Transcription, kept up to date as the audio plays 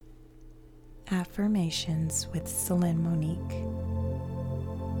Affirmations with Celine Monique.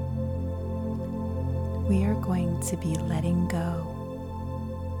 We are going to be letting go,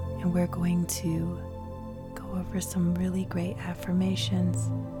 and we're going to go over some really great affirmations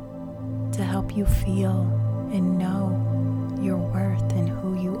to help you feel and know your worth and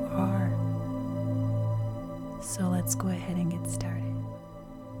who you are. So let's go ahead and get started.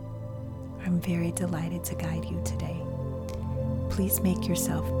 I'm very delighted to guide you today. Please make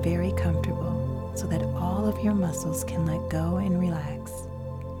yourself very comfortable so that all of your muscles can let go and relax.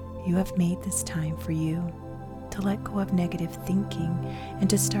 You have made this time for you to let go of negative thinking and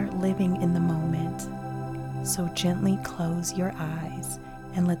to start living in the moment. So gently close your eyes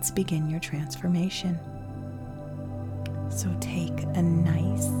and let's begin your transformation. So take a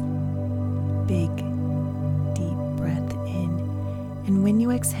nice, big, deep breath in, and when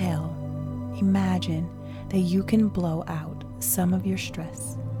you exhale, imagine that you can blow out some of your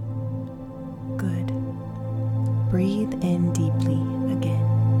stress. Good. Breathe in deeply again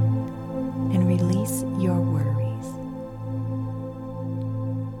and release your worries.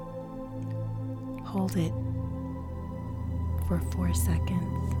 Hold it for 4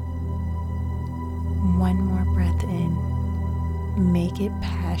 seconds. One more breath in. Make it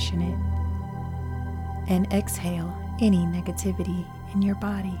passionate. And exhale any negativity in your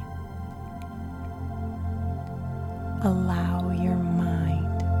body. Allow your mind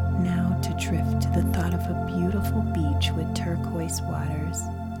now to drift to the thought of a beautiful beach with turquoise waters.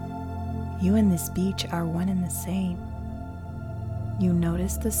 You and this beach are one and the same. You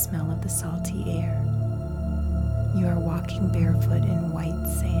notice the smell of the salty air. You are walking barefoot in white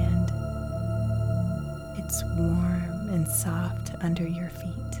sand. It's warm and soft under your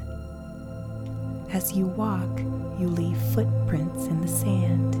feet. As you walk, you leave footprints in the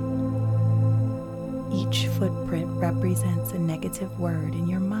sand. Each footprint represents a negative word in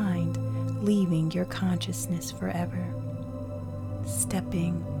your mind, leaving your consciousness forever.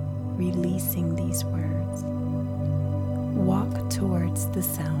 Stepping, releasing these words. Walk towards the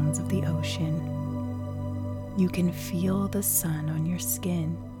sounds of the ocean. You can feel the sun on your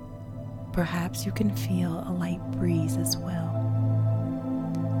skin. Perhaps you can feel a light breeze as well.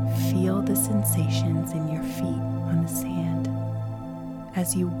 Feel the sensations in your feet on the sand.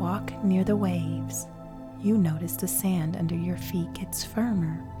 As you walk near the waves, you notice the sand under your feet gets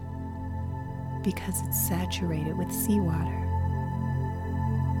firmer because it's saturated with seawater.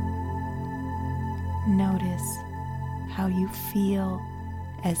 Notice how you feel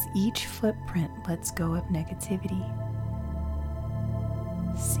as each footprint lets go of negativity,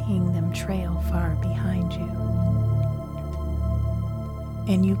 seeing them trail far behind you.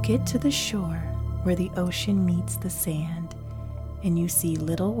 And you get to the shore where the ocean meets the sand, and you see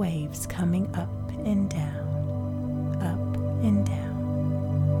little waves coming up and down, up and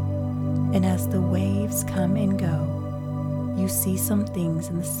down. And as the waves come and go, you see some things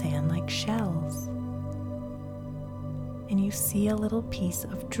in the sand like shells. And you see a little piece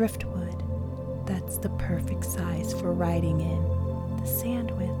of driftwood that's the perfect size for writing in the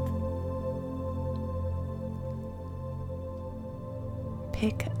sand with.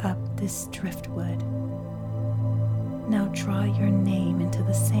 Pick up this driftwood. Now draw your name into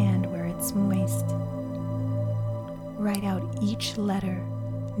the sand where it's moist. Write out each letter,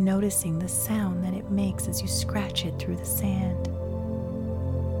 noticing the sound that it makes as you scratch it through the sand.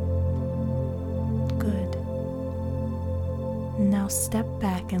 Good. Now step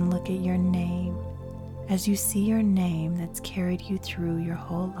back and look at your name. As you see your name that's carried you through your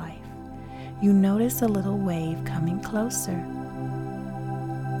whole life, you notice a little wave coming closer.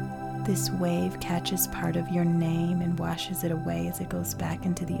 This wave catches part of your name and washes it away as it goes back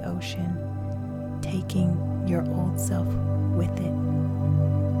into the ocean, taking your old self with it.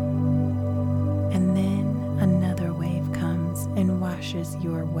 And then another wave comes and washes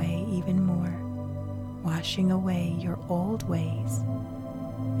your way even more, washing away your old ways.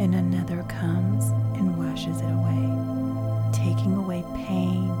 And another comes and washes it away, taking away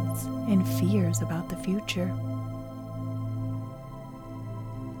pains and fears about the future.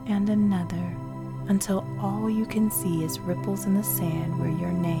 And another, until all you can see is ripples in the sand where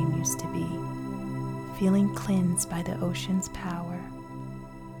your name used to be, feeling cleansed by the ocean's power.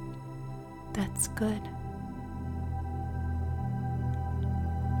 That's good.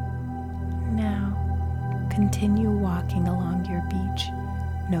 Now, continue walking along your beach,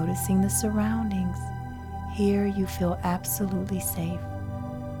 noticing the surroundings. Here you feel absolutely safe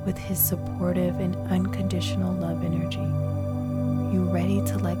with his supportive and unconditional love energy. You ready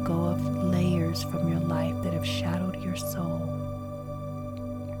to let go of layers from your life that have shadowed your soul.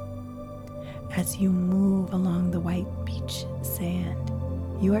 As you move along the white beach sand,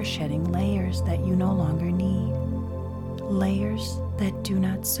 you are shedding layers that you no longer need, layers that do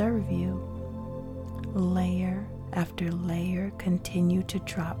not serve you. Layer after layer continue to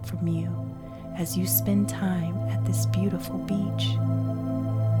drop from you as you spend time at this beautiful beach.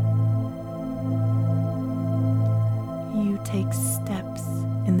 You take steps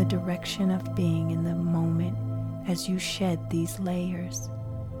in the direction of being in the moment as you shed these layers.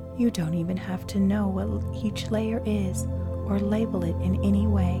 You don't even have to know what each layer is or label it in any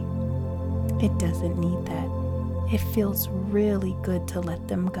way. It doesn't need that. It feels really good to let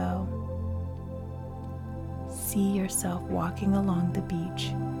them go. See yourself walking along the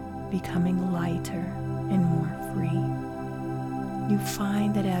beach, becoming lighter and more free. You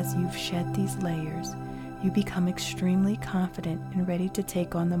find that as you've shed these layers, you become extremely confident and ready to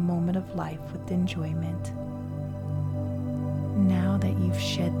take on the moment of life with enjoyment. Now that you've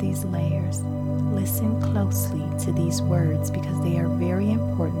shed these layers, listen closely to these words because they are very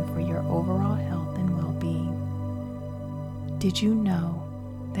important for your overall health and well-being. Did you know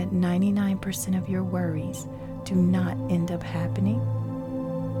that 99% of your worries do not end up happening?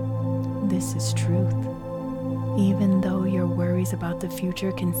 This is truth. Even though your worries about the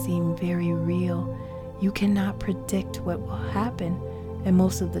future can seem very real, you cannot predict what will happen, and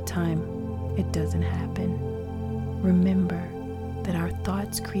most of the time, it doesn't happen. Remember that our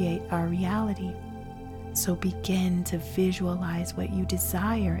thoughts create our reality, so begin to visualize what you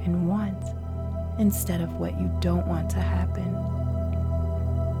desire and want instead of what you don't want to happen.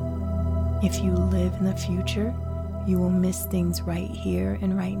 If you live in the future, you will miss things right here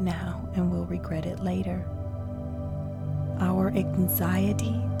and right now and will regret it later. Our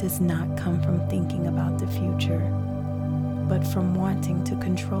anxiety does not come from thinking about the future, but from wanting to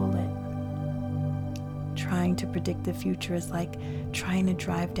control it. Trying to predict the future is like trying to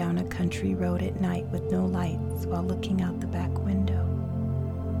drive down a country road at night with no lights while looking out the back window.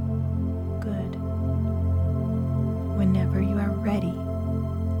 Good. Whenever you are ready,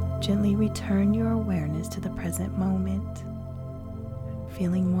 gently return your awareness to the present moment,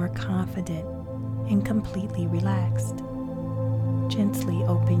 feeling more confident and completely relaxed. Gently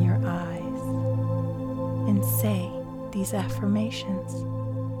open your eyes and say these affirmations.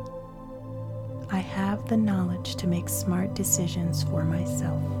 I have the knowledge to make smart decisions for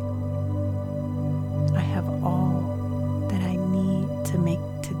myself. I have all that I need to make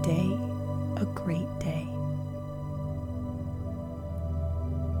today a great day.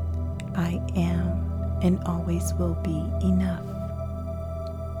 I am and always will be enough.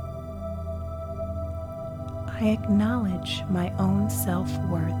 I acknowledge my own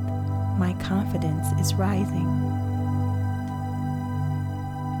self-worth. My confidence is rising.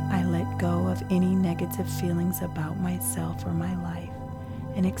 I let go of any negative feelings about myself or my life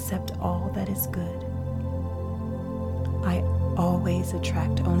and accept all that is good. I always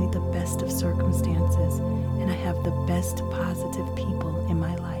attract only the best of circumstances, and I have the best positive people in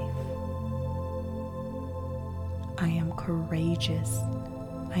my life. I am courageous.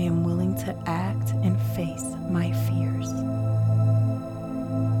 I am willing to act and face my fears.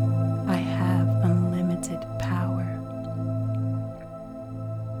 I have unlimited power.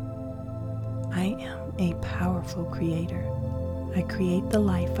 I am a powerful creator. I create the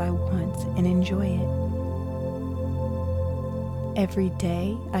life I want and enjoy it. Every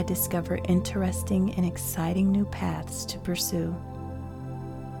day, I discover interesting and exciting new paths to pursue.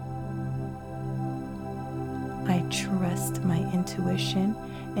 I trust my intuition,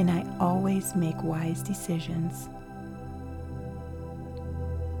 and I always make wise decisions.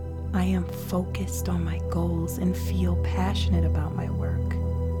 I am focused on my goals and feel passionate about my work.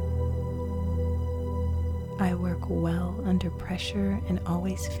 I work well under pressure and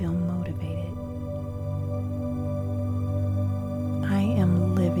always feel motivated. I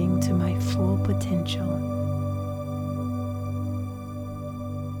am living to my full potential.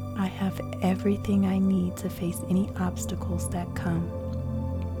 I have everything I need to face any obstacles that come.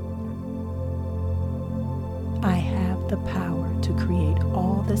 I have the power to create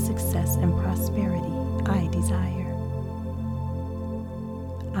all the success and prosperity I desire.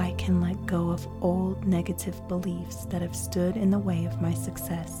 I can let go of old negative beliefs that have stood in the way of my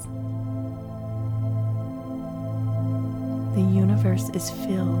success. The universe is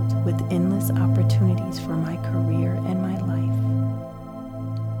filled with endless opportunities for my career and my life.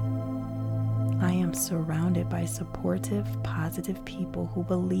 I am surrounded by supportive, positive people who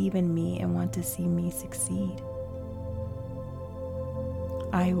believe in me and want to see me succeed.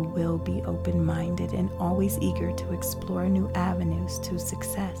 I will be open-minded and always eager to explore new avenues to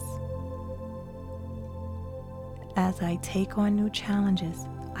success. As I take on new challenges,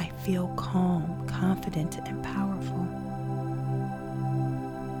 I feel calm, confident, and powerful.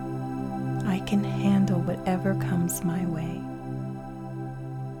 can handle whatever comes my way.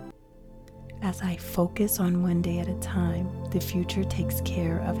 As I focus on one day at a time, the future takes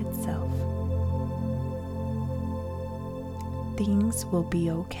care of itself. Things will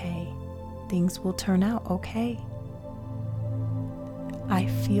be okay. Things will turn out okay. I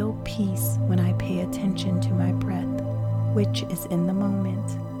feel peace when I pay attention to my breath, which is in the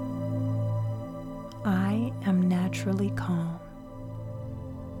moment. I am naturally calm.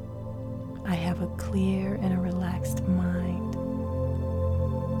 I have a clear and a relaxed mind.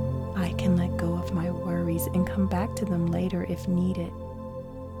 I can let go of my worries and come back to them later if needed.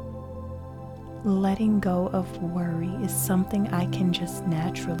 Letting go of worry is something I can just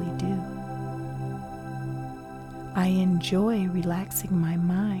naturally do. I enjoy relaxing my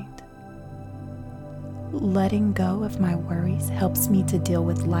mind. Letting go of my worries helps me to deal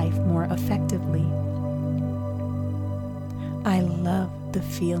with life more effectively. I love the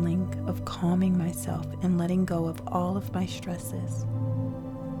feeling of calming myself and letting go of all of my stresses.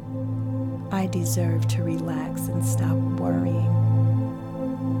 I deserve to relax and stop worrying.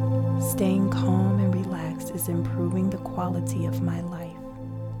 Staying calm and relaxed is improving the quality of my life.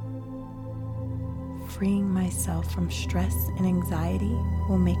 Freeing myself from stress and anxiety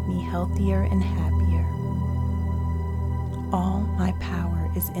will make me healthier and happier. All my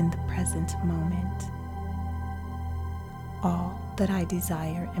power is in the present moment. All that I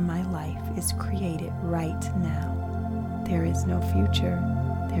desire in my life is created right now. There is no future.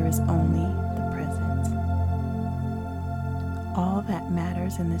 There is only the present. All that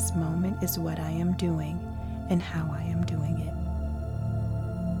matters in this moment is what I am doing and how I am doing it.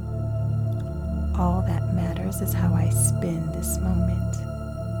 All that matters is how I spend this moment.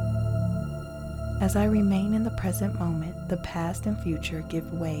 As I remain in the present moment, the past and future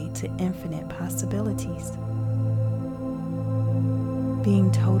give way to infinite possibilities.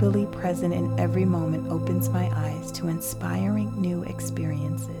 Being totally present in every moment opens my eyes to inspiring new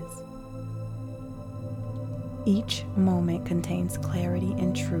experiences. Each moment contains clarity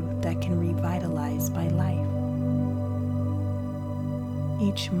and truth that can revitalize my life.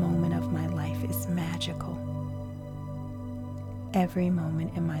 Each moment of my life is magical. Every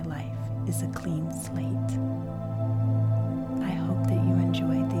moment in my life is a clean slate.